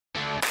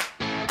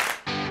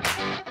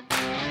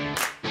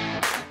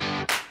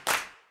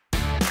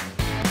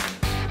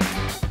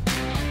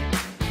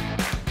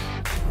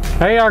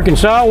Hey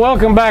Arkansas,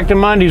 welcome back to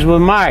Mondays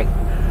with Mike.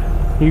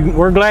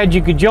 We're glad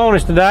you could join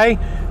us today.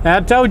 Now,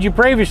 I told you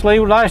previously,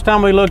 last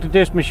time we looked at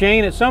this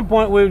machine, at some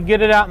point we would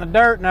get it out in the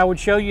dirt and I would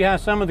show you how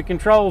some of the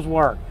controls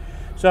work.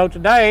 So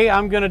today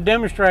I'm going to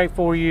demonstrate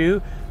for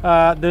you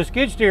the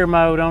skid steer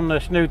mode on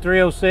this new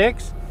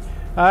 306.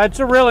 It's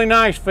a really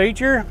nice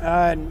feature.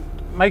 It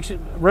makes it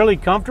really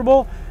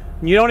comfortable.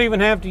 You don't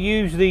even have to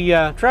use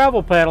the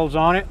travel pedals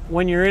on it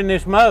when you're in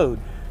this mode.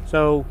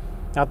 So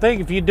I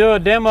think if you do a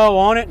demo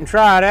on it and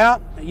try it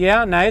out,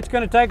 yeah, now it's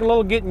going to take a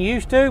little getting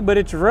used to, but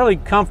it's really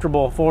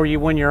comfortable for you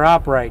when you're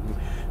operating.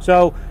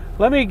 So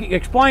let me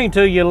explain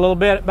to you a little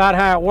bit about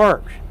how it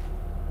works.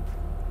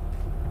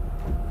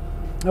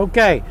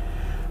 Okay,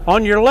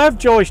 on your left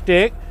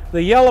joystick,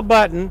 the yellow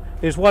button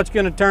is what's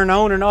going to turn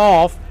on and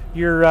off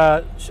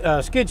your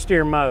skid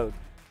steer mode.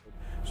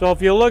 So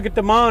if you look at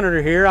the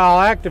monitor here,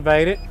 I'll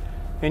activate it,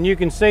 and you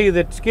can see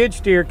that skid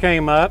steer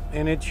came up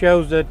and it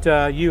shows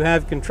that you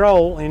have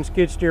control in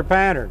skid steer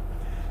pattern.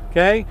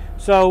 Okay,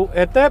 so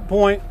at that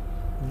point,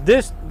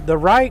 the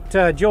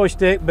right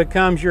joystick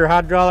becomes your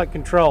hydraulic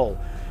control.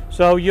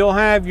 So you'll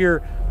have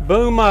your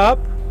boom up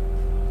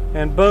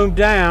and boom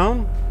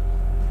down.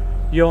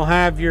 You'll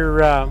have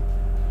your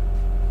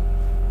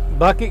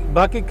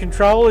bucket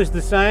control is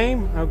the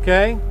same.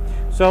 Okay,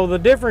 so the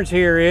difference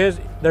here is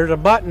there's a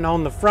button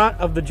on the front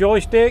of the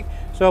joystick.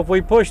 So if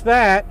we push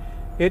that,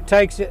 it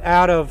takes it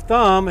out of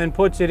thumb and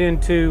puts it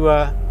into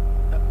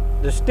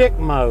the stick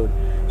mode.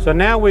 So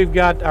now we've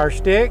got our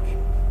stick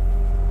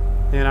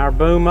and our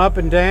boom up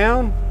and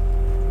down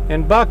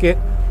and bucket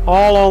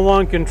all on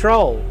one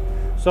control.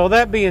 So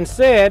that being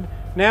said,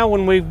 now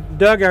when we've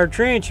dug our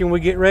trench and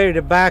we get ready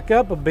to back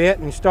up a bit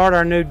and start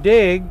our new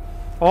dig,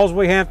 all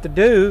we have to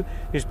do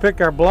is pick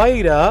our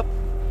blade up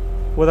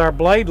with our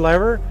blade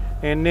lever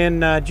and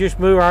then just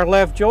move our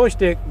left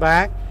joystick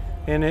back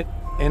and it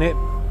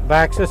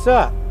backs us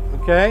up.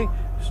 Okay,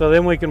 so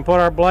then we can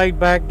put our blade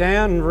back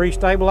down and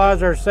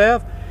restabilize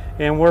ourselves,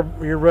 and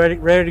you're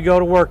ready to go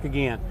to work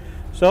again.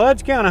 So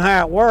that's kind of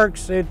how it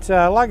works. It's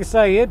like I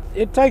say,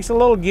 it takes a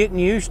little getting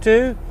used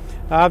to.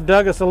 I've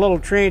dug us a little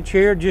trench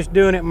here just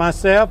doing it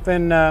myself,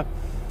 and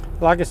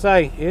like I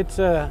say, it's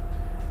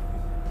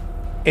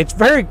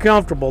very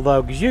comfortable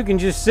though, because you can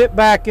just sit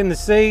back in the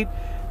seat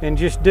and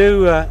just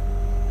do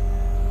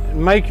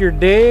make your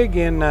dig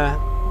and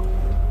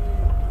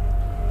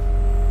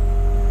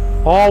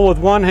all with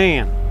one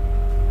hand.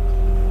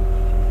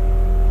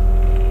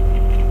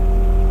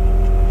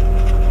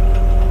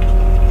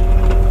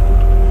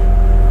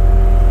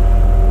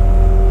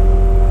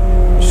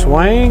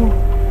 Swing,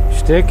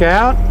 stick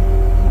out,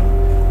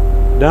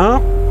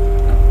 dump,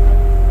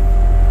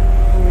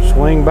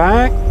 swing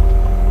back.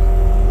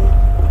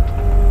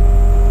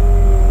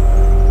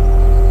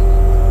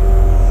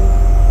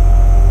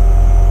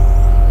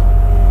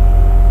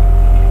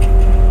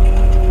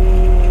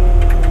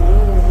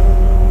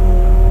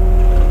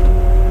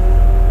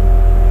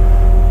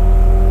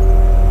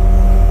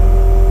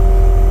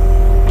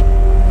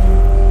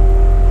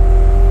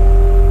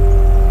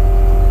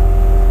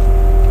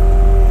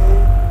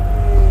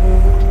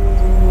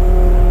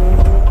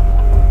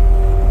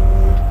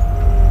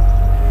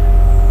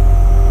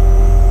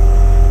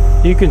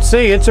 You can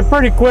see it's a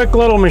pretty quick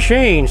little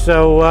machine.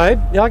 So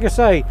like I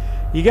say,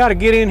 you got to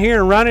get in here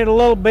and run it a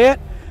little bit,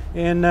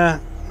 and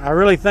I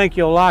really think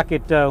you'll like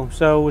it though.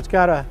 So it's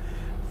got a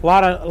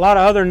lot of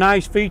other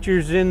nice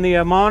features in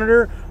the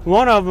monitor.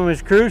 One of them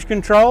is cruise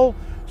control.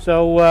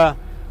 So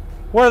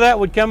where that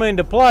would come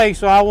into play,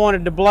 so I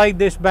wanted to blade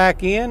this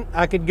back in,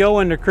 I could go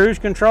into cruise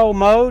control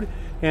mode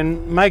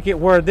and make it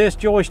where this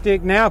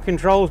joystick now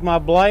controls my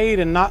blade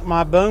and not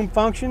my boom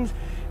functions.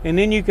 And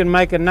then you can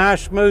make a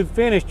nice smooth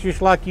finish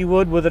just like you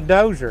would with a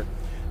dozer.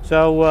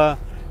 So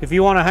if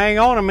you want to hang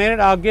on a minute,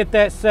 I'll get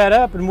that set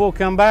up and we'll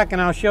come back and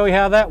I'll show you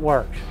how that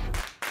works.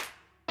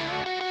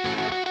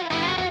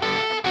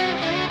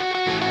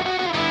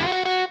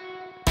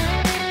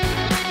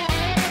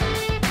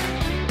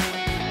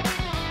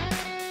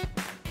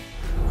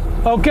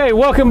 Okay,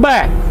 welcome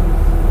back.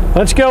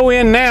 Let's go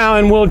in now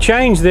and we'll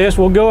change this.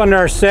 We'll go into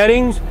our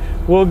settings.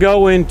 We'll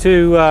go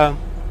into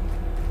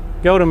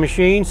go to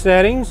machine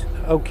settings.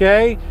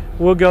 Okay,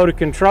 we'll go to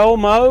control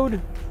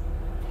mode.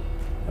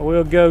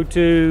 We'll go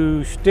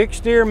to stick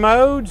steer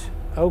modes.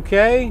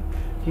 Okay,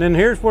 and then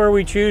here's where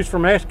we choose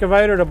from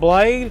excavator to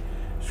blade.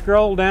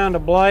 Scroll down to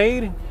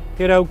blade,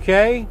 hit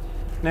OK.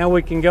 Now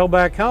we can go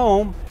back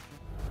home,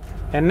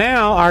 and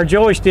now our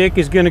joystick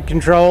is going to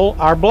control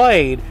our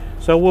blade.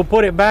 So we'll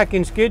put it back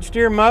in skid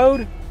steer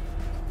mode.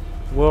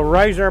 We'll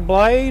raise our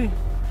blade.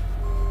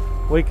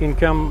 We can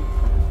come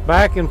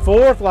back and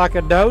forth like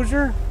a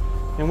dozer.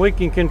 And we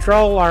can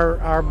control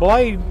our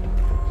blade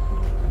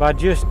by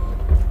just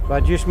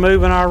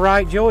moving our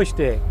right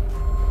joystick.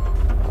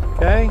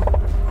 Okay.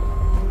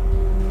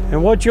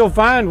 And what you'll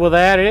find with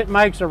that, it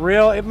makes it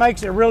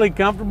really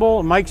comfortable.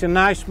 It makes a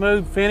nice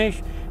smooth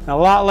finish and a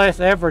lot less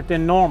effort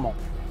than normal.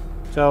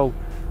 So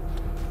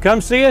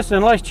come see us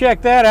and let's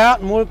check that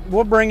out, and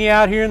we'll bring you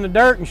out here in the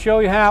dirt and show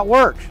you how it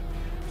works.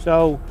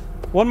 So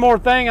One more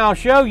thing I'll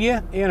show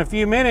you in a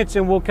few minutes,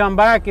 and we'll come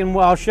back and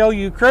I'll show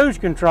you cruise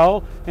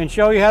control and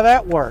show you how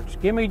that works.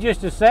 Give me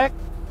just a sec,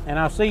 and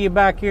I'll see you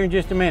back here in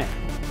just a minute.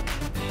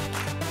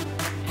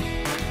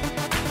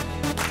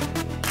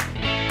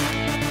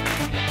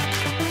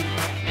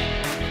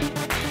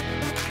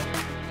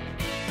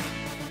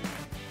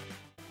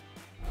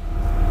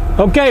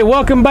 Okay,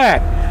 welcome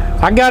back.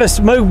 I got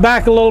to move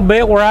back a little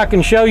bit where I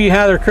can show you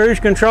how the cruise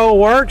control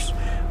works.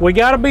 We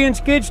got to be in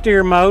skid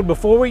steer mode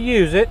before we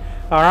use it.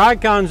 Our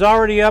icon's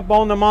already up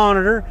on the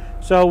monitor,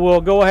 so we'll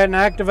go ahead and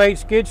activate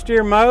skid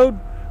steer mode.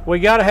 We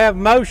got to have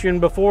motion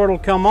before it'll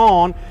come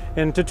on,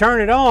 and to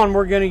turn it on,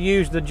 we're going to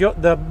use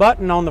the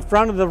button on the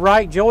front of the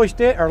right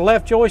joystick or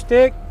left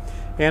joystick,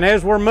 and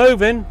as we're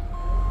moving,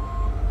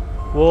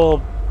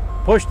 we'll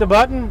push the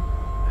button,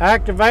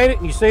 activate it,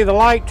 and you see the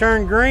light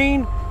turn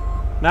green.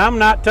 Now I'm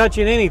not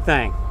touching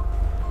anything,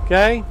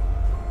 okay?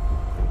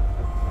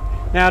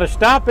 Now to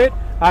stop it,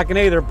 I can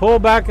either pull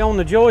back on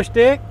the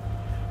joystick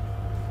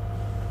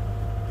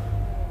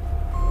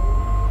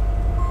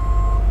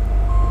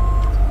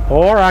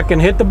or I can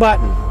hit the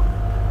button.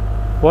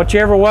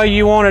 Whichever way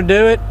you want to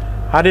do it.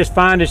 I just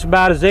find it's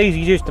about as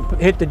easy just to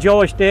hit the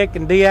joystick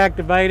and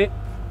deactivate it,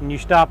 and you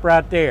stop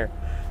right there.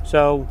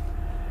 So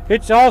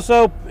it's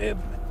also,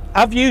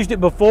 I've used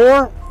it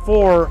before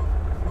for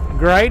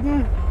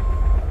grading.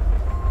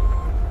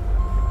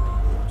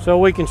 So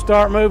we can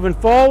start moving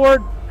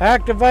forward,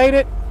 activate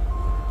it,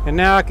 and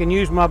now I can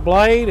use my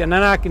blade, and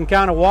then I can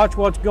kind of watch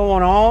what's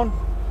going on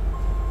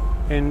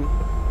and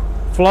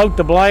float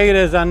the blade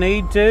as I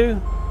need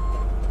to.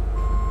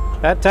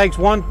 That's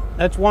one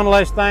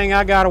less thing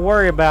I got to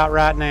worry about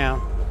right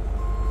now.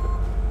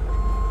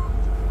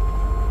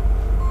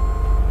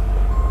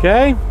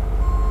 Okay,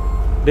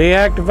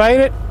 deactivate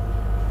it.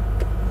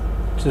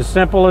 It's as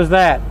simple as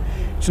that.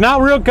 It's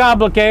not real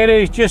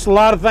complicated. It's just a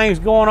lot of things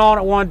going on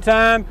at one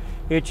time.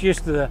 It's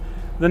just the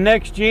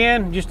next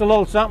gen, just a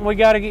little something we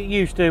got to get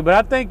used to. But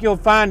I think you'll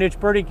find it's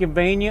pretty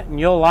convenient and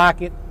you'll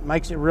like it.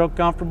 Makes it real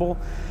comfortable.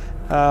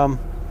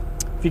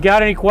 If you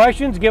got any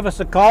questions, give us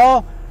a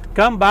call.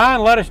 Come by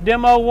and let us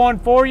demo one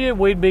for you.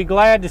 We'd be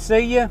glad to see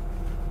you.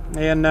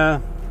 And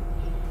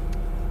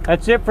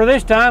that's it for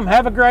this time.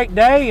 Have a great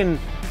day and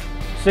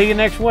see you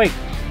next week.